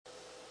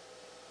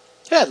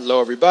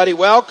Hello, everybody.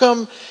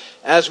 Welcome.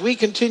 As we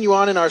continue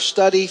on in our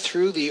study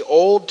through the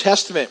Old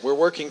Testament, we're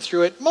working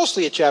through it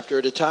mostly a chapter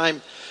at a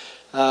time,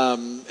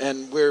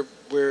 and we're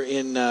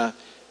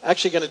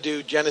actually going to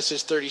do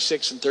Genesis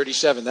 36 and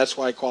 37. That's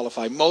why I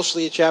qualify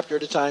mostly a chapter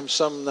at a time.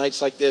 Some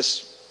nights like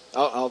this,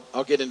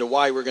 I'll get into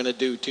why we're going to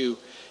do two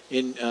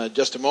in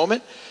just a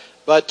moment.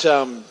 But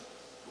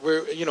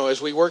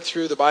as we work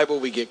through the Bible,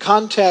 we get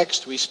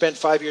context. We spent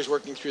 5 years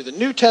working through the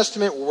New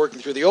Testament. We're working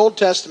through the Old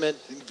Testament.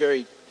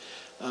 Very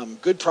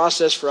good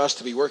process for us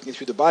to be working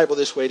through the Bible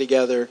this way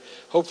together.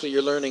 Hopefully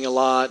you're learning a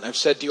lot. I've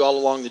said to you all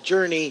along the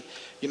journey,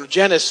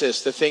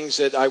 Genesis, the things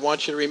that I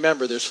want you to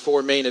remember. There's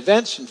 4 main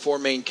events and 4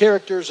 main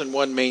characters and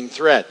 1 main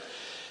thread.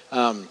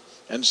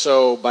 And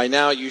so by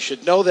now you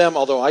should know them,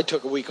 although I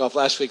took a week off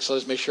last week, so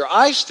let's make sure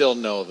I still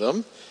know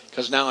them,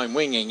 because now I'm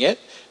winging it.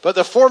 But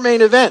the 4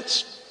 main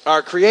events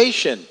are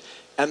creation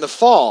and the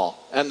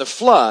fall and the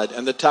flood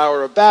and the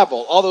Tower of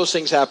Babel. All those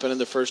things happen in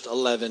the first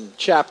 11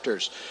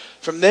 chapters.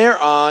 From there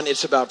on,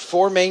 it's about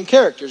 4 main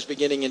characters,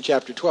 beginning in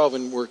chapter 12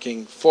 and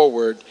working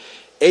forward.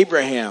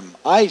 Abraham,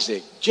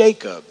 Isaac,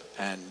 Jacob,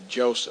 and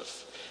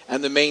Joseph.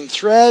 And the main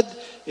thread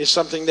is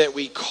something that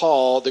we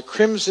call the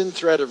crimson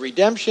thread of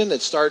redemption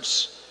that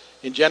starts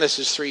in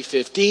Genesis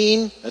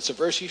 3:15. That's a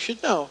verse you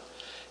should know.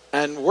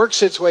 And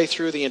works its way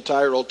through the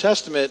entire Old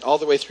Testament, all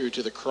the way through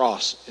to the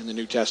cross in the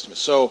New Testament.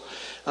 So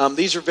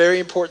these are very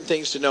important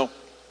things to know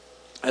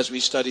as we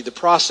study the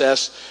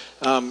process.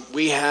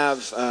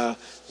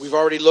 We've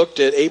already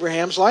looked at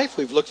Abraham's life.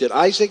 We've looked at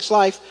Isaac's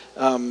life.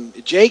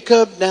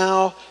 Jacob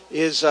now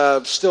is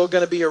still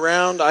going to be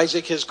around.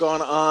 Isaac has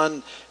gone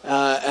on.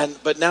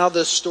 But now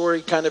the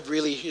story kind of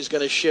really is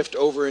going to shift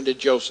over into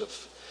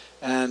Joseph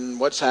and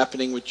what's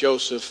happening with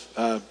Joseph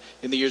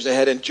in the years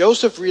ahead. And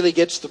Joseph really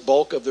gets the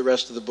bulk of the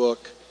rest of the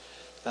book,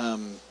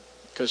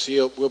 because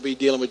we'll be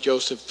dealing with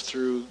Joseph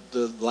through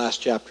the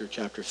last chapter,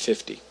 chapter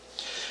 50.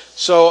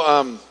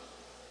 So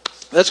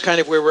that's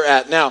kind of where we're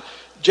at. Now,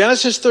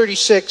 Genesis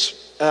 36,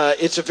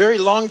 it's a very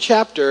long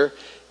chapter,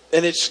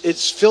 and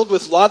it's filled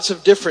with lots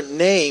of different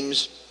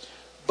names,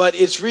 but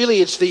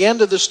it's the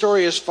end of the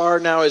story as far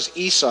now as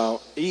Esau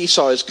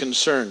is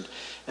concerned.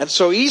 And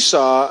so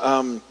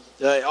Esau,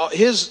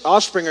 his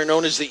offspring are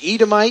known as the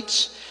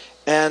Edomites,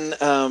 and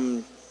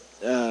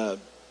the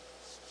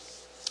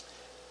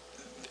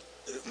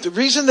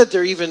reason that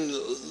they're even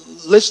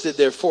listed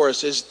there for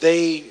us is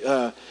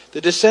the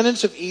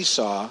descendants of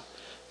Esau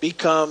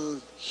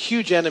become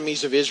huge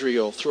enemies of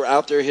Israel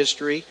throughout their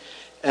history.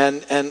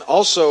 And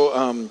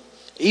also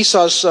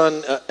Esau's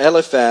son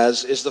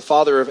Eliphaz is the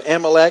father of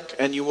Amalek,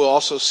 and you will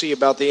also see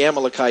about the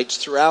Amalekites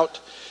throughout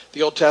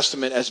the Old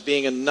Testament as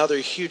being another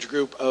huge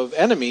group of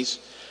enemies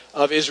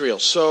of Israel.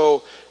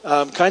 So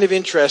kind of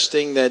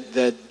interesting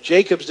that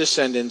Jacob's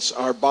descendants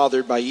are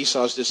bothered by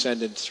Esau's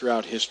descendants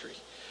throughout history.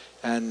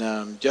 And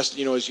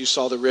as you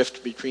saw the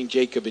rift between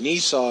Jacob and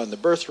Esau and the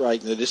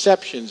birthright and the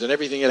deceptions and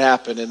everything that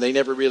happened, and they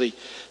never really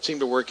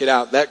seemed to work it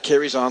out, that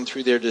carries on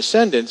through their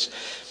descendants.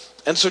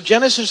 And so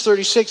Genesis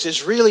 36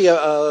 is really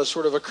a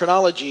sort of a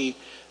chronology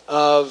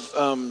of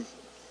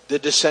the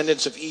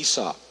descendants of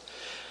Esau.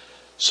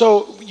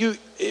 So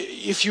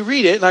if you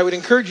read it, and I would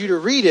encourage you to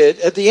read it,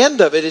 at the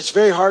end of it, it's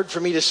very hard for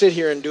me to sit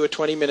here and do a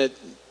 20-minute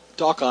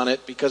talk on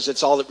it, because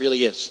it's all it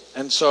really is.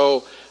 And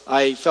so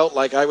I felt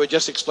like I would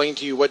just explain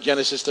to you what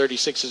Genesis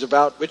 36 is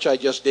about, which I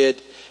just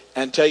did,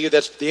 and tell you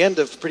that's the end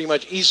of pretty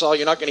much Esau.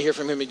 You're not going to hear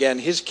from him again.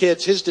 His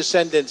kids, his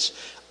descendants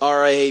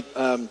are a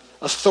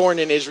thorn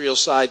in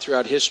Israel's side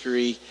throughout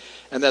history,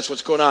 and that's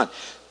what's going on.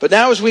 But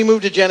now as we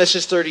move to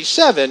Genesis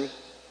 37,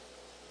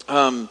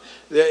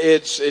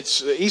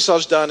 it's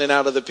Esau's done and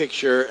out of the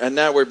picture, and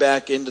now we're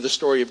back into the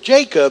story of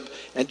Jacob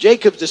and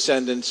Jacob's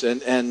descendants,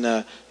 and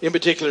in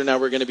particular now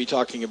we're going to be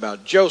talking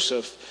about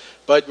Joseph.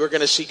 But we're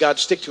going to see God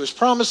stick to his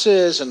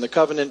promises and the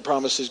covenant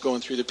promises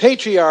going through the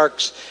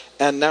patriarchs,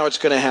 and now it's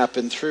going to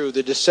happen through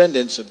the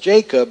descendants of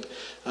Jacob.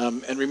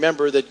 And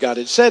remember that God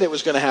had said it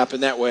was going to happen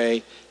that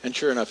way, and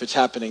sure enough, it's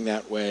happening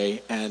that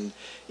way. And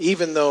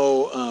even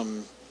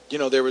though,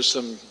 there was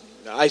some,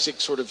 Isaac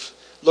sort of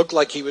looked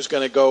like he was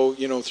going to go,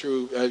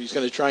 through, he's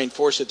going to try and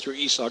force it through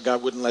Esau,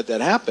 God wouldn't let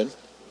that happen,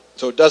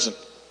 so it doesn't.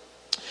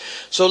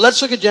 So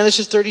let's look at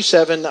Genesis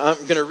 37. I'm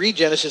going to read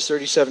Genesis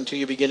 37 to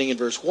you beginning in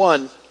verse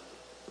 1.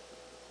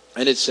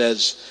 And it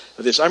says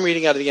this. I'm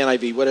reading out of the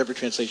NIV. Whatever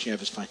translation you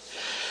have is fine.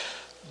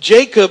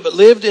 Jacob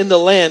lived in the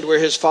land where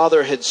his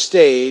father had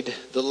stayed,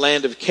 the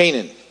land of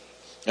Canaan.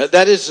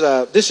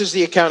 This is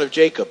the account of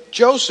Jacob.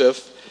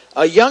 Joseph,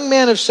 a young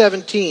man of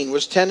 17,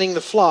 was tending the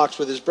flocks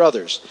with his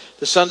brothers,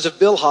 the sons of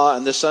Bilhah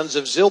and the sons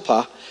of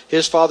Zilpah,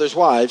 his father's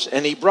wives,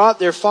 and he brought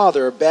their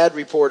father a bad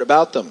report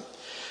about them.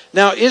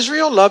 Now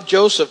Israel loved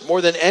Joseph more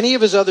than any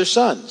of his other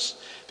sons,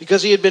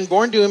 because he had been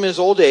born to him in his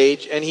old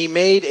age, and he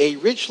made a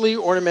richly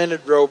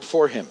ornamented robe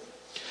for him.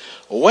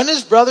 When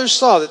his brothers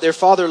saw that their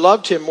father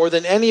loved him more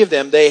than any of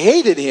them, they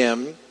hated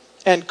him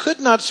and could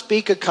not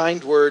speak a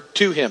kind word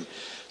to him.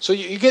 So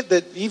you get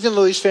that even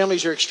though these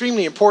families are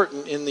extremely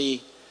important in the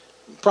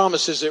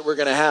promises that we're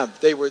going to have,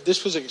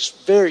 this was a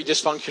very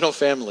dysfunctional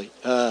family.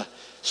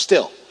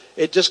 Still,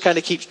 it just kind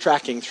of keeps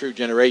tracking through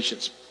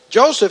generations.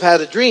 Joseph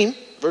had a dream,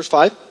 verse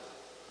 5.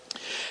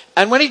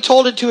 And when he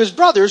told it to his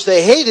brothers,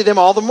 they hated him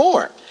all the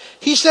more.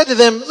 He said to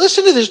them,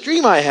 listen to this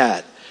dream I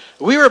had.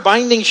 We were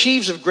binding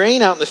sheaves of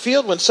grain out in the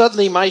field when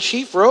suddenly my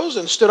sheaf rose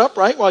and stood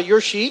upright while your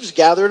sheaves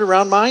gathered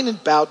around mine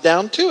and bowed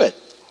down to it.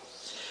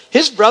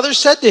 His brothers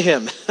said to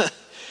him,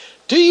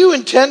 do you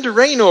intend to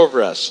reign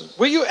over us?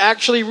 Will you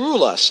actually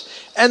rule us?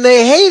 And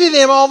they hated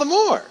him all the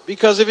more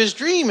because of his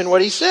dream and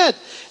what he said.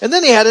 And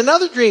then he had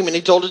another dream and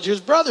he told it to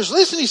his brothers.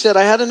 Listen, he said,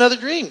 I had another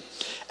dream.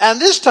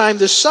 And this time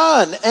the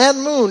sun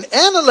and moon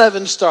and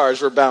 11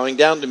 stars were bowing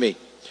down to me.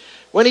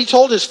 When he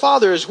told his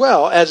father as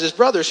well as his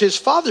brothers, his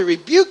father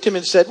rebuked him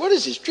and said, what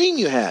is this dream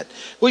you had?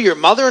 Will your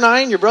mother and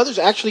I and your brothers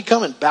actually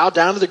come and bow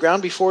down to the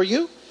ground before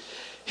you?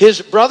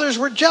 His brothers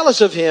were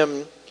jealous of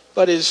him,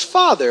 but his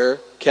father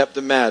kept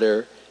the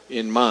matter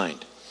in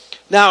mind.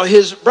 Now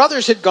his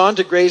brothers had gone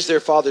to graze their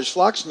father's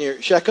flocks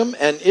near Shechem,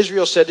 and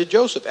Israel said to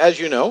Joseph, as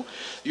you know,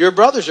 your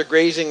brothers are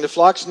grazing the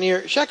flocks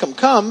near Shechem.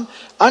 Come,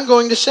 I'm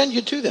going to send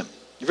you to them.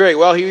 Very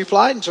well, he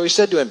replied, and so he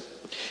said to him,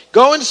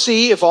 go and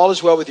see if all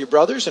is well with your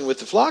brothers and with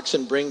the flocks,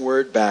 and bring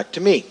word back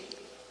to me.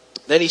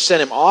 Then he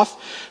sent him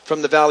off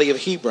from the valley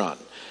of Hebron.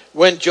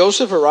 When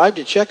Joseph arrived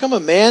at Shechem, a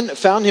man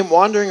found him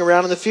wandering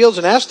around in the fields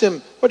and asked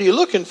him, what are you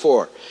looking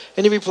for?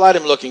 And he replied,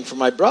 I'm looking for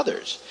my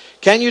brothers.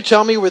 Can you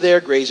tell me where they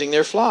are grazing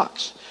their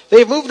flocks? They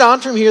have moved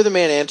on from here, the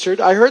man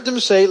answered. I heard them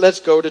say, let's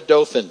go to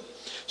Dothan.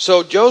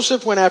 So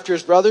Joseph went after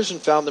his brothers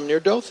and found them near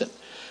Dothan.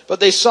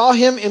 But they saw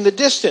him in the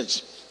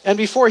distance, and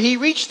before he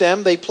reached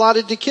them, they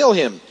plotted to kill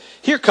him.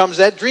 Here comes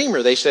that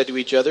dreamer, they said to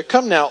each other.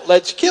 Come now,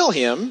 let's kill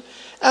him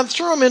and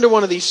throw him into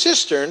one of these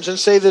cisterns and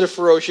say that a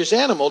ferocious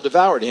animal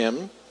devoured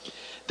him.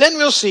 Then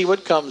we'll see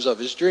what comes of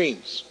his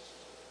dreams.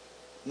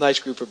 Nice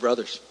group of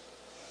brothers.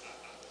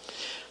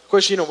 Of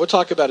course, we'll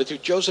talk about it too.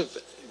 Joseph,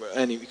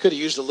 and he could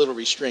have used a little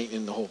restraint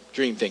in the whole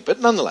dream thing. But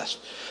nonetheless,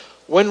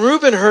 when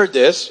Reuben heard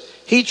this,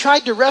 he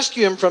tried to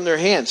rescue him from their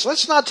hands.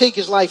 Let's not take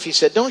his life, he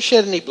said. Don't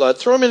shed any blood.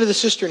 Throw him into the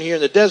cistern here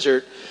in the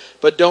desert,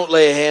 but don't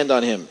lay a hand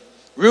on him.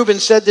 Reuben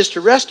said this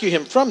to rescue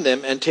him from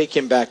them and take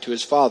him back to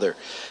his father.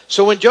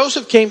 So when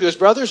Joseph came to his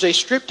brothers, they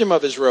stripped him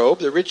of his robe,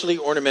 the richly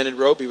ornamented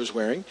robe he was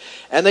wearing,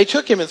 and they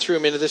took him and threw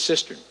him into the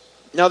cistern.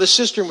 Now the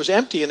cistern was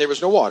empty and there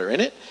was no water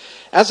in it.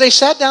 As they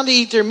sat down to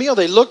eat their meal,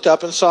 they looked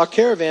up and saw a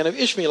caravan of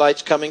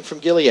Ishmaelites coming from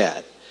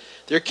Gilead.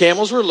 Their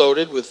camels were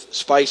loaded with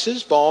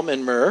spices, balm,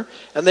 and myrrh,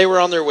 and they were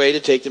on their way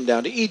to take them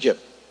down to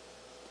Egypt.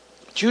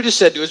 Judah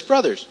said to his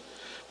brothers,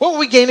 what will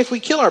we gain if we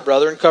kill our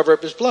brother and cover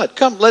up his blood?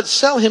 Come, let's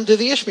sell him to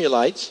the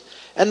Ishmaelites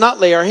and not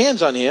lay our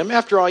hands on him.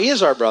 After all, he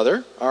is our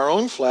brother, our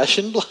own flesh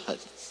and blood.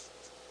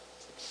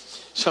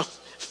 So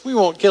we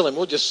won't kill him.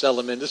 We'll just sell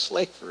him into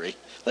slavery.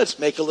 Let's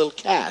make a little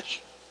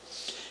cash.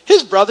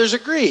 His brothers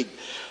agreed.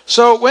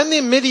 So when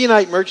the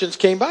Midianite merchants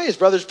came by, his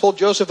brothers pulled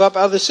Joseph up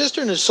out of the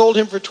cistern and sold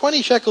him for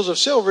 20 shekels of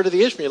silver to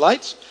the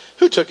Ishmaelites,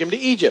 who took him to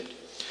Egypt.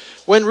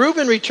 When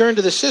Reuben returned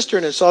to the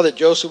cistern and saw that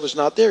Joseph was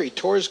not there, he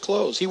tore his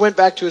clothes. He went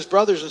back to his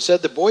brothers and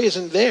said, the boy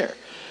isn't there.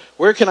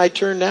 Where can I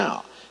turn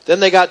now? Then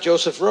they got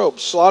Joseph's robe,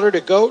 slaughtered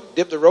a goat,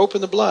 dipped the rope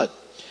in the blood.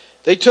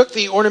 They took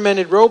the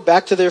ornamented robe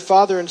back to their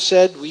father and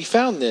said, we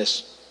found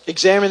this.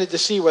 Examine it to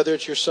see whether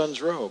it's your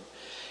son's robe.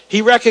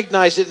 He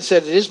recognized it and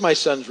said, it is my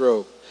son's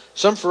robe.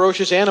 Some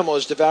ferocious animal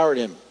has devoured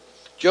him.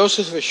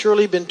 Joseph has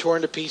surely been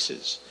torn to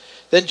pieces.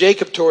 Then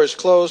Jacob tore his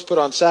clothes, put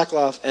on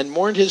sackcloth, and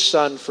mourned his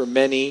son for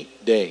many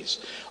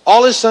days.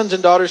 All his sons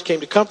and daughters came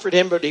to comfort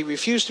him, but he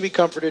refused to be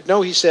comforted.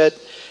 No, he said,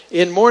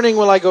 in mourning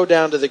will I go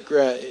down to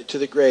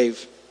the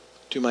grave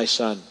to my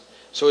son.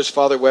 So his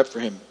father wept for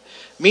him.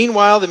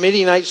 Meanwhile, the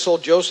Midianites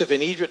sold Joseph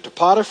in Egypt to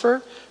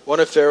Potiphar, one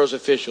of Pharaoh's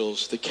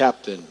officials, the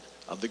captain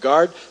of the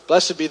guard.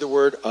 Blessed be the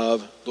word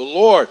of the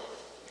Lord.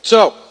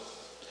 So,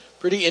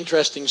 pretty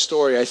interesting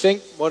story. I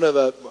think one of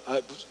the,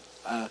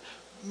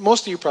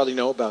 most of you probably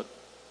know about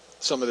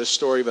some of this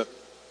story, but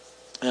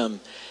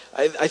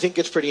I think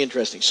it's pretty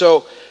interesting.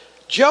 So,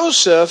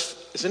 Joseph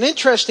is an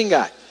interesting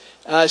guy.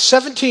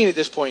 17 at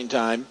this point in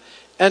time,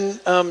 and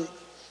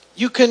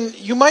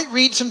you might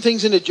read some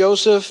things into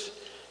Joseph,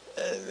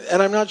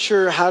 and I'm not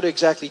sure how to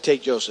exactly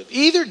take Joseph.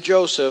 Either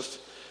Joseph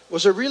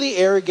was a really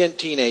arrogant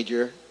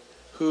teenager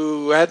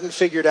who hadn't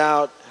figured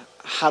out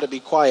how to be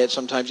quiet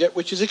sometimes yet,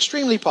 which is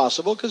extremely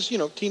possible because,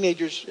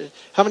 teenagers,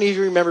 how many of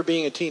you remember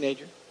being a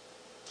teenager?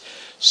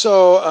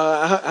 So,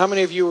 how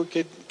many of you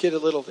could get a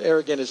little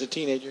arrogant as a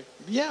teenager?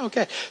 Yeah,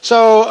 okay.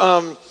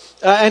 So,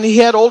 and he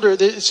had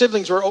the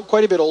siblings were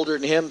quite a bit older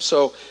than him,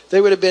 so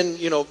they would have been,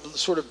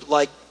 sort of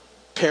like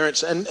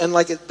parents, and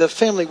like the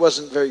family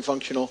wasn't very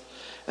functional.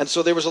 And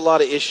so there was a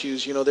lot of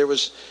issues,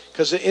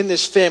 because in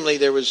this family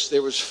there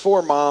was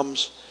 4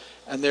 moms,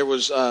 and there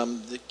was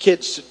the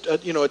kids,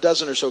 a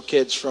dozen or so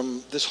kids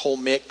from this whole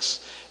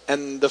mix.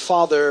 And the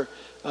father,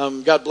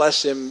 God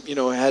bless him,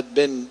 had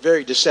been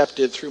very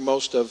deceptive through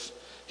most of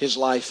his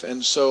life.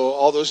 And so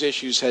all those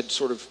issues had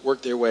sort of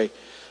worked their way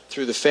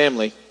through the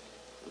family.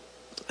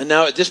 And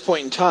now at this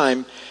point in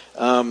time,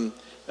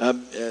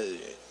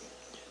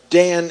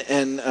 Dan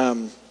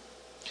and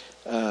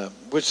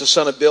was the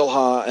son of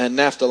Bilhah, and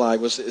Naphtali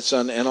was its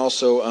son, and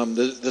also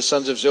the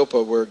sons of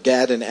Zilpah were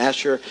Gad and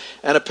Asher.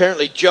 And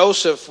apparently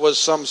Joseph was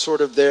some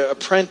sort of their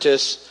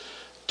apprentice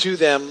to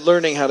them,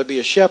 learning how to be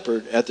a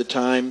shepherd at the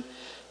time.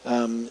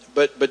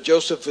 But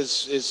Joseph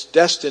is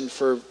destined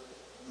for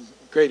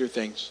greater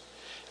things.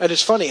 And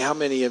it's funny how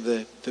many of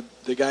the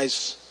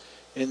guys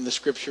in the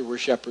scripture were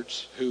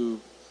shepherds who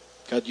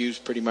God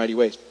used pretty mighty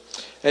ways.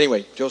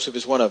 Anyway, Joseph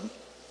is one of them.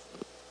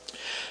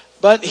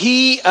 But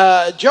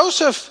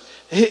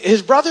Joseph,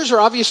 his brothers are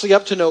obviously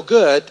up to no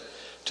good,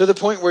 to the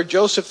point where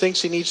Joseph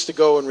thinks he needs to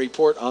go and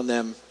report on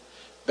them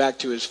back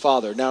to his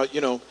father. Now,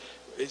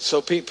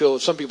 some people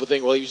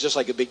think, well, he was just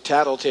like a big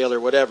tattletale or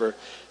whatever.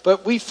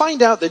 But we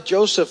find out that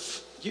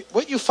Joseph,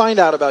 what you find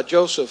out about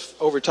Joseph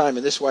over time,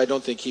 and this is why I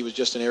don't think he was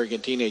just an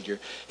arrogant teenager,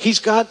 he's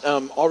got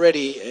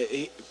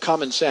already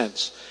common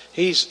sense.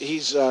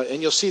 He's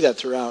and you'll see that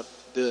throughout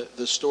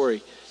the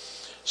story.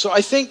 So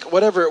I think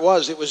whatever it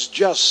was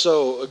just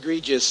so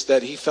egregious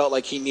that he felt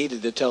like he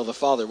needed to tell the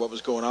father what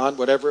was going on.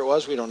 Whatever it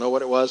was, we don't know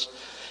what it was.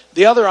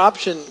 The other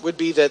option would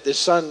be that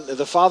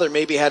the father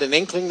maybe had an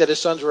inkling that his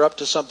sons were up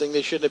to something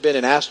they shouldn't have been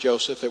and asked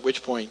Joseph, at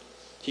which point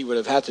he would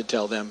have had to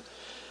tell them.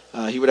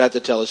 He would have to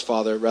tell his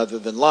father rather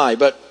than lie.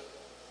 But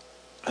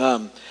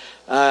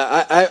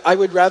I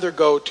would rather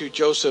go to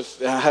Joseph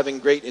having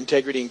great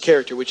integrity and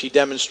character, which he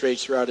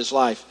demonstrates throughout his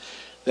life.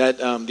 That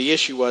the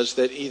issue was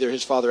that either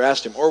his father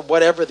asked him, or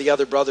whatever the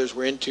other brothers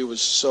were into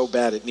was so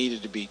bad it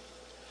needed to be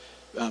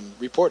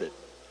reported.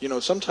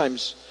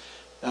 Sometimes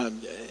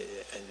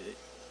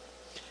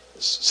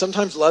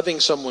loving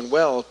someone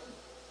well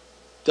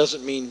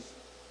doesn't mean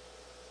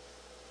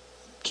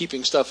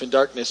keeping stuff in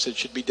darkness that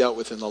should be dealt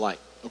with in the light.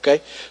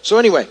 Okay? So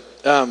anyway,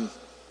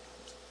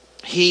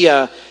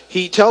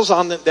 he tells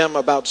on them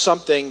about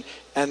something,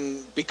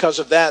 and because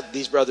of that,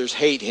 these brothers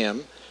hate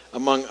him,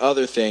 among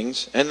other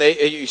things. And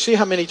you see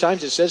how many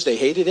times it says they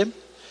hated him?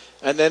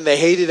 And then they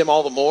hated him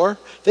all the more.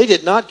 They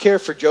did not care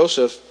for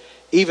Joseph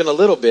even a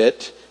little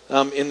bit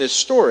in this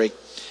story.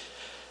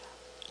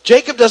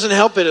 Jacob doesn't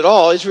help it at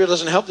all. Israel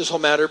doesn't help this whole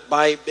matter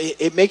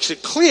it makes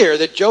it clear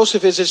that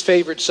Joseph is his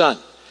favorite son.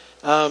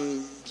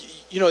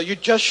 You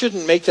just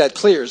shouldn't make that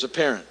clear as a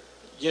parent.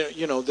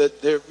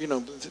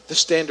 That the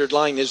standard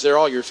line is they're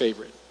all your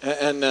favorite,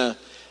 and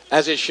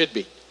as it should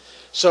be.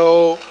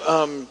 So,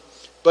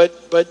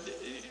 but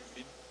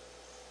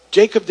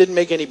Jacob didn't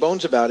make any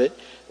bones about it.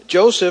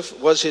 Joseph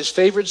was his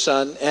favorite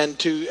son, and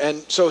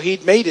so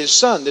he'd made his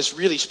son this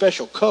really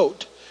special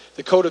coat,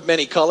 the coat of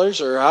many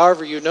colors, or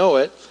however you know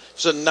it.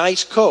 It's a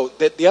nice coat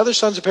that the other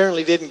sons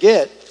apparently didn't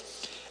get,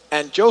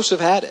 and Joseph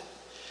had it.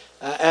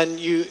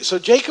 So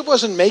Jacob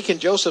wasn't making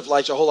Joseph's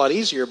life a whole lot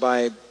easier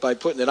by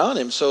putting it on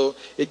him. So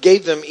it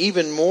gave them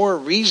even more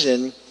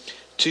reason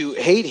to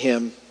hate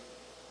him.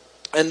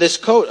 And this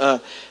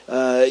coat,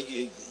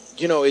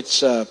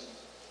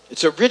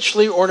 it's a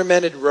richly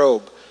ornamented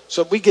robe.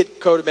 So we get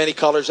coat of many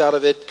colors out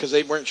of it because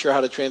they weren't sure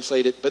how to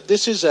translate it. But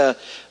this is a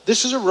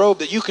robe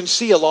that you can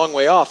see a long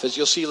way off, as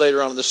you'll see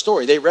later on in the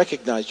story. They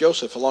recognize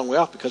Joseph a long way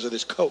off because of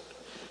this coat.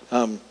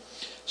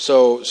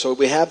 So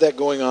we have that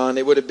going on.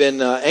 It would have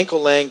been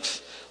ankle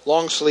length,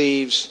 long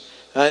sleeves,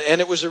 and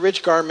it was a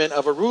rich garment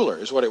of a ruler,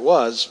 is what it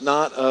was,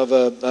 not of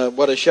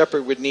what a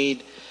shepherd would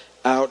need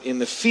out in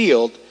the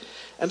field.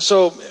 And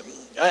so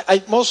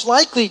most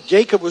likely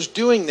Jacob was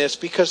doing this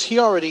because he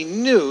already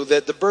knew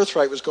that the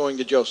birthright was going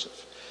to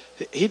Joseph.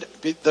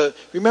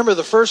 Remember,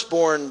 the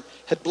firstborn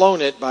had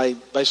blown it by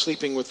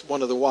sleeping with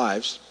one of the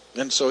wives,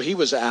 and so he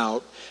was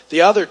out.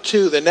 The other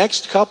two, the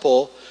next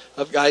couple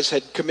of guys,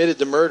 had committed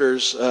the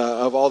murders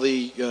of all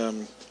the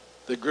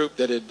group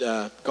that had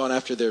gone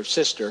after their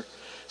sister,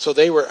 so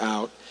they were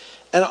out.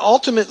 And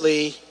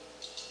ultimately,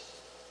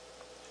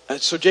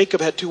 so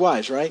Jacob had two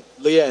wives, right?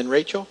 Leah and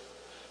Rachel.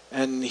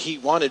 And he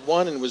wanted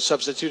one and was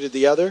substituted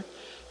the other.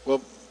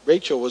 Well,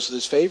 Rachel was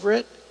his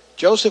favorite.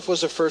 Joseph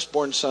was a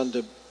firstborn son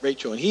to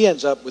Rachel, and he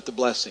ends up with the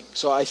blessing.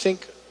 So I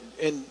think,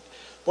 in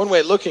one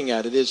way of looking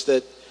at it, is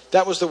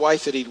that was the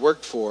wife that he'd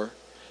worked for,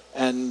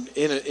 and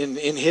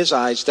in his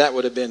eyes, that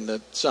would have been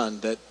the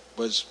son that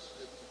was,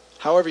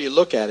 however you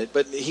look at it.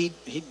 But he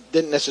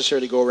didn't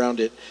necessarily go around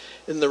it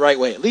in the right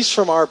way. At least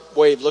from our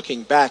way of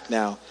looking back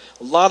now,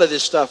 a lot of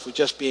this stuff was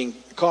just being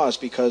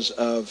caused because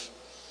of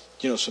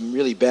some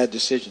really bad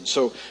decisions.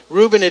 So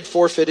Reuben had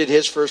forfeited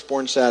his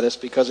firstborn status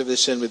because of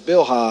his sin with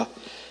Bilhah,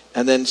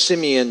 and then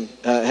Simeon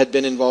had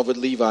been involved with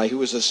Levi, who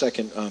was the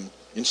second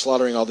in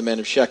slaughtering all the men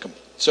of Shechem.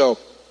 So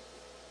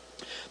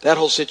that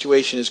whole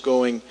situation is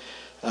going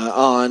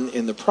on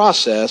in the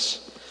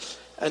process,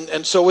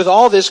 and so with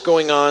all this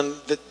going on,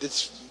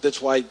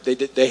 that's why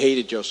they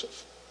hated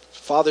Joseph.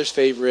 Father's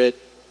favorite,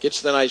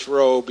 gets the nice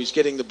robe, he's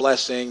getting the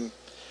blessing.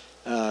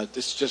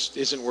 This just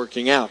isn't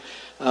working out.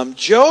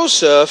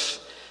 Joseph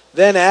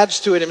then adds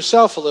to it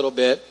himself a little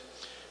bit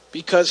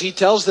because he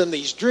tells them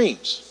these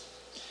dreams.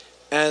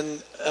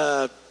 And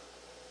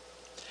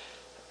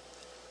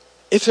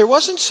if there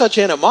wasn't such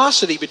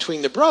animosity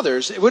between the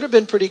brothers, it would have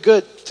been pretty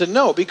good to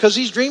know, because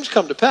these dreams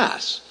come to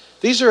pass.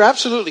 These are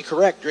absolutely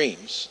correct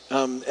dreams.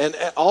 And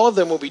all of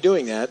them will be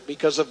doing that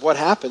because of what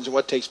happens and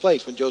what takes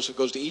place when Joseph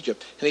goes to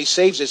Egypt. And he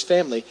saves his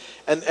family.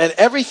 And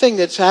everything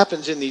that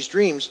happens in these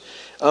dreams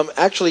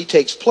actually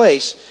takes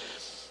place.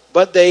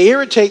 But they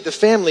irritate the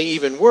family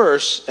even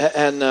worse.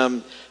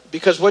 And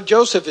because what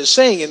Joseph is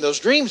saying in those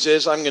dreams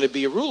is, I'm going to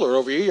be a ruler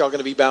over you. You're all going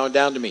to be bowing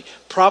down to me.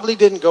 Probably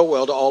didn't go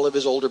well to all of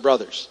his older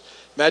brothers.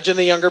 Imagine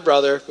the younger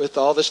brother with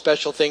all the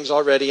special things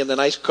already and the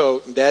nice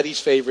coat and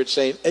daddy's favorite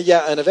saying,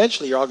 yeah, and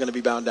eventually you're all going to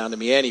be bowing down to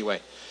me anyway.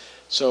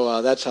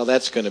 So that's how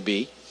that's going to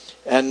be.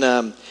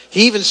 And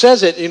he even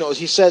says it,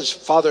 he says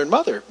father and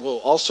mother will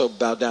also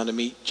bow down to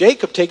me.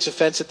 Jacob takes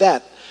offense at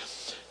that.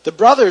 The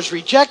brothers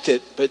reject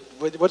it, but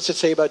what's it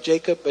say about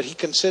Jacob? But he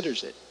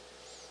considers it.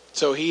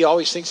 So he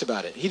always thinks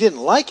about it. He didn't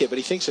like it, but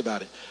he thinks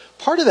about it.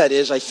 Part of that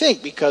is, I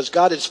think, because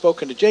God had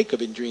spoken to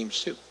Jacob in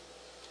dreams too.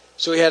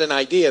 So he had an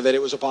idea that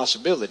it was a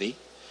possibility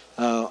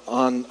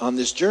on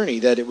this journey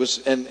that it was,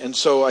 and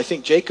so I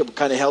think Jacob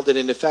kind of held it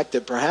in effect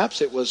that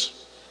perhaps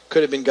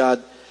could have been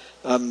God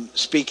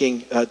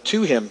speaking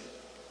to him.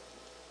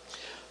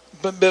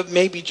 But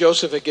maybe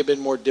Joseph had been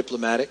more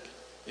diplomatic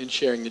in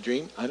sharing the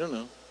dream. I don't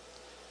know.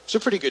 It's a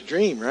pretty good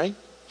dream, right?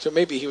 So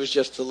maybe he was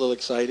just a little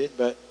excited,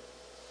 but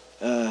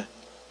the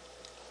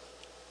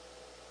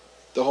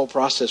whole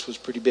process was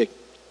pretty big.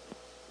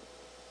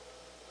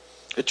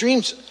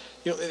 Dreams,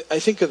 I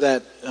think of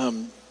that.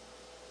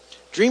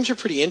 Dreams are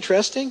pretty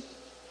interesting,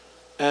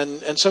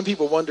 and some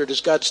people wonder,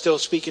 does God still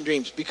speak in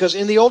dreams? Because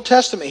in the Old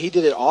Testament, he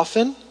did it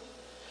often.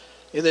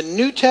 In the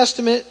New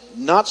Testament,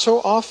 not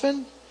so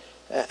often.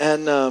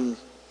 And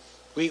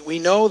we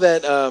know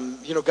that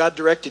God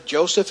directed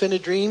Joseph in a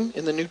dream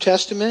in the New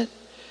Testament,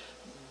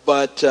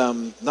 but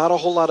not a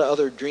whole lot of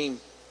other dream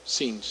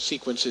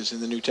sequences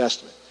in the New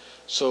Testament.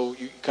 So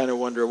you kind of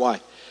wonder why.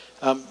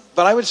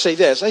 But I would say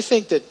this. I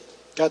think that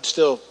God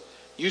still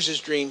uses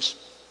dreams.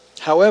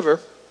 However,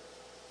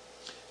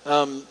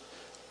 now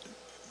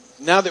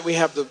that we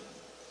have the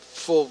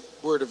full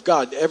Word of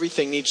God,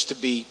 everything needs to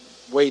be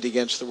weighed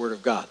against the Word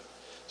of God.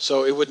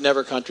 So it would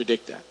never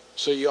contradict that.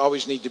 So you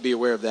always need to be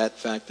aware of that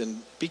fact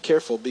and be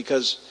careful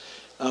because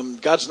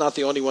God's not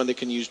the only one that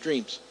can use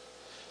dreams.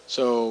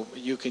 So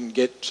you can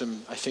get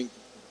some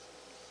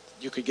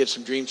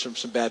dreams from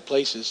some bad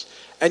places,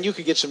 and you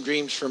could get some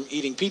dreams from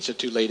eating pizza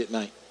too late at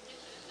night.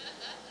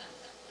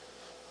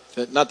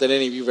 Not that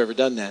any of you have ever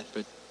done that,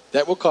 but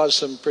that will cause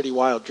some pretty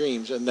wild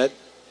dreams, and that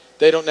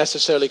they don't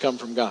necessarily come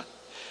from God.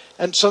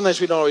 And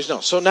sometimes we don't always know.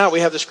 So now we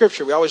have the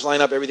Scripture. We always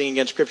line up everything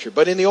against Scripture.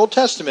 But in the Old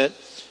Testament,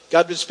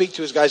 God would speak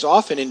to his guys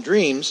often in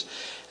dreams.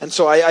 And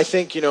so I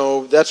think,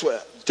 that's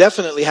what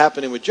definitely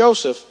happening with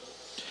Joseph.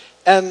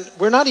 And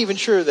we're not even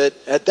sure that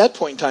at that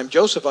point in time,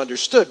 Joseph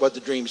understood what the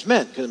dreams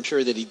meant, because I'm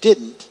sure that he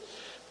didn't.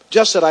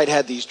 Just that I'd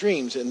had these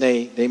dreams, and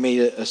they made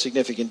a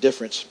significant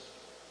difference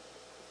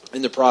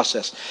in the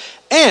process.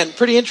 And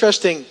pretty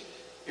interesting,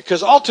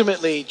 because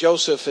ultimately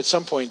Joseph at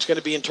some point is going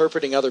to be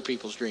interpreting other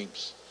people's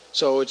dreams.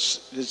 So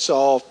it's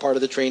all part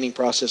of the training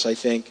process, I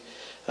think.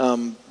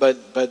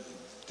 But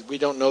we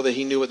don't know that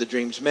he knew what the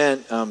dreams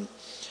meant.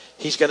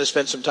 He's going to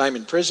spend some time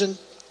in prison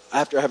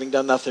after having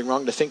done nothing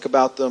wrong to think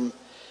about them.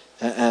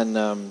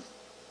 And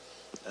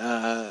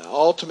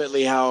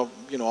ultimately how,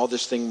 all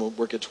this thing will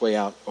work its way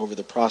out over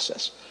the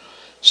process.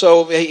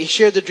 So he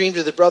shared the dreams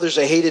with the brothers.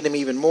 They hated him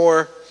even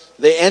more.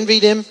 They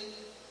envied him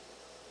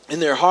in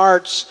their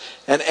hearts.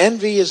 And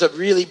envy is a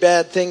really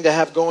bad thing to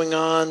have going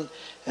on.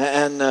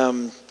 And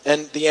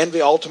the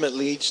envy ultimately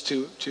leads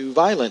to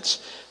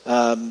violence.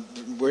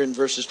 We're in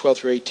verses 12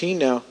 through 18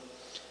 now.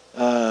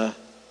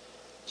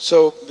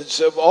 So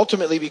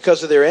ultimately,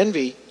 because of their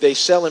envy, they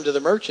sell him to the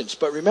merchants.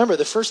 But remember,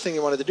 the first thing they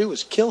wanted to do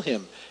was kill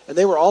him. And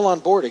they were all on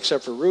board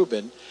except for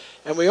Reuben.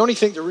 And we only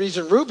think the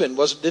reason Reuben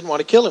didn't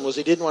want to kill him was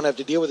he didn't want to have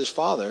to deal with his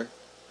father.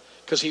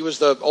 Because he was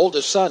the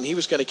oldest son. He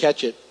was going to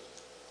catch it.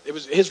 It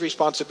was his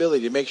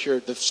responsibility to make sure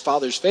the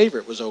father's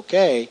favorite was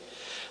okay.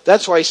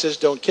 That's why he says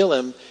don't kill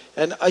him.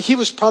 And he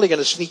was probably going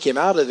to sneak him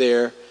out of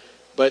there.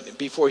 But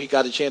before he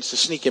got a chance to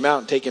sneak him out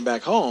and take him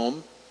back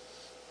home,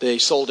 they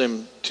sold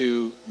him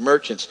to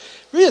merchants.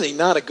 Really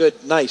not a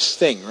good, nice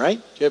thing, right?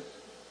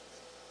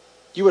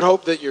 You would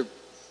hope that your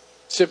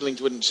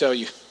siblings wouldn't sell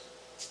you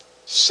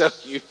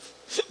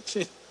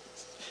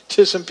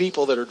to some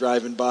people that are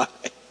driving by.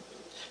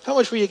 How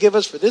much will you give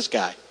us for this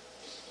guy?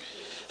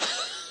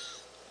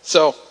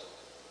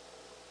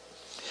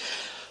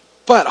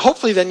 But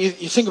hopefully then you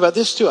think about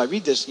this too. I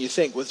read this and you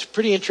think, well, it's a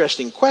pretty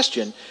interesting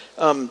question.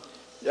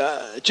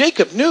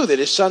 Jacob knew that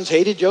his sons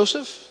hated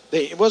Joseph.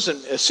 It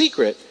wasn't a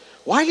secret.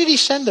 Why did he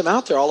send them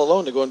out there all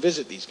alone to go and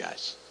visit these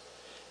guys?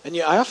 And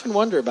I often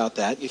wonder about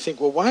that. You think,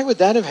 well, why would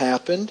that have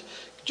happened?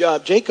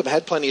 Jacob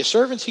had plenty of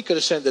servants. He could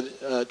have sent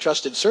a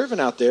trusted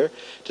servant out there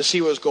to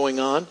see what was going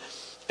on.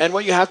 And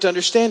what you have to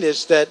understand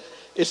is that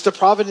it's the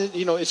providence,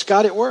 it's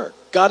God at work.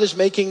 God is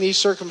making these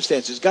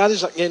circumstances. God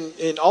is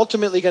in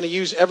ultimately going to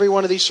use every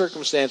one of these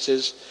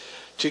circumstances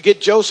to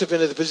get Joseph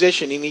into the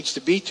position he needs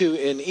to be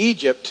in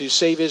Egypt to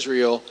save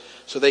Israel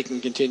so they can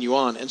continue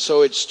on. And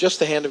so it's just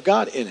the hand of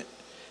God in it.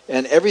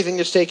 and everything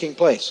that's taking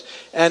place.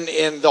 And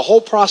in the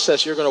whole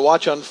process you're going to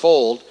watch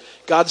unfold,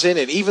 God's in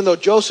it. Even though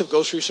Joseph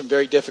goes through some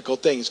very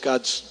difficult things,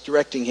 God's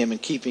directing him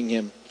and keeping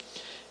him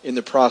in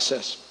the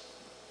process.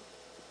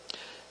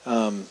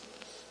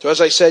 So as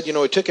I said,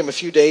 it took him a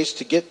few days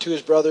to get to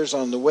his brothers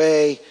on the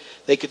way.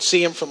 They could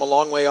see him from a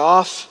long way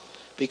off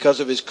because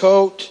of his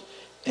coat.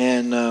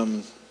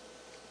 And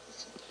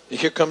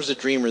here comes the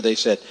dreamer, they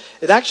said.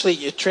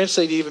 It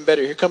translated even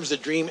better. Here comes the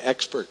dream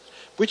expert,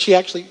 which he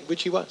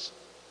was,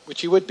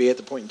 which he would be at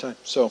the point in time.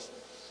 So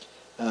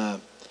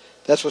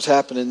that's what's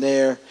happening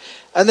there.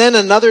 And then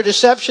another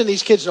deception.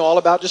 These kids know all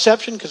about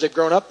deception because they've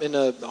grown up in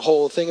a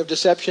whole thing of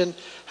deception.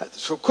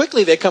 So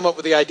quickly they come up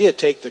with the idea,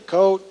 take the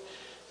coat,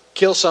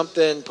 kill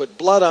something, put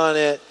blood on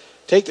it,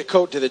 take the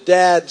coat to the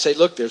dad and say,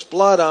 look, there's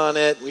blood on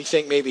it. We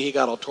think maybe he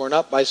got all torn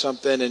up by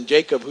something. And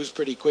Jacob, who's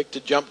pretty quick to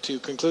jump to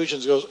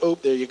conclusions, goes, oh,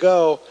 there you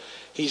go.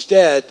 He's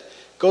dead.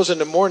 Goes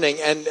into mourning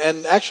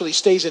and actually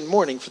stays in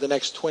mourning for the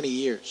next 20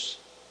 years.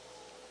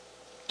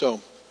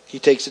 So he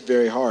takes it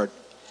very hard.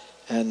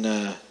 And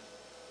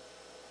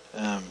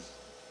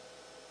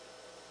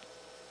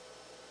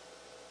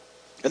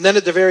then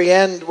at the very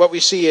end, what we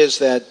see is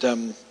that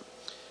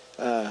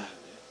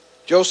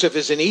Joseph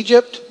is in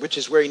Egypt, which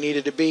is where he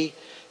needed to be.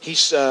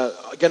 He's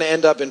going to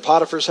end up in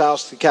Potiphar's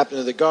house, the captain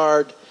of the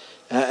guard,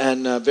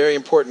 and a very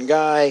important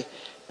guy.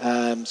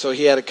 So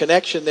he had a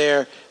connection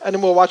there. And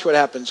then we'll watch what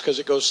happens because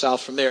it goes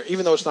south from there,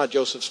 even though it's not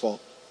Joseph's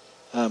fault.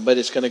 But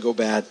it's going to go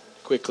bad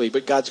quickly.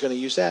 But God's going to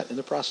use that in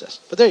the process.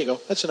 But there you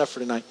go. That's enough for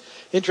tonight.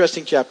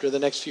 Interesting chapter. The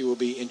next few will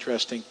be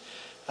interesting.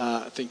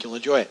 I think you'll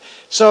enjoy it.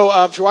 So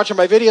if you're watching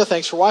my video,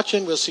 thanks for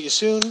watching. We'll see you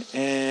soon.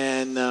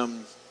 And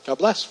God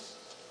bless.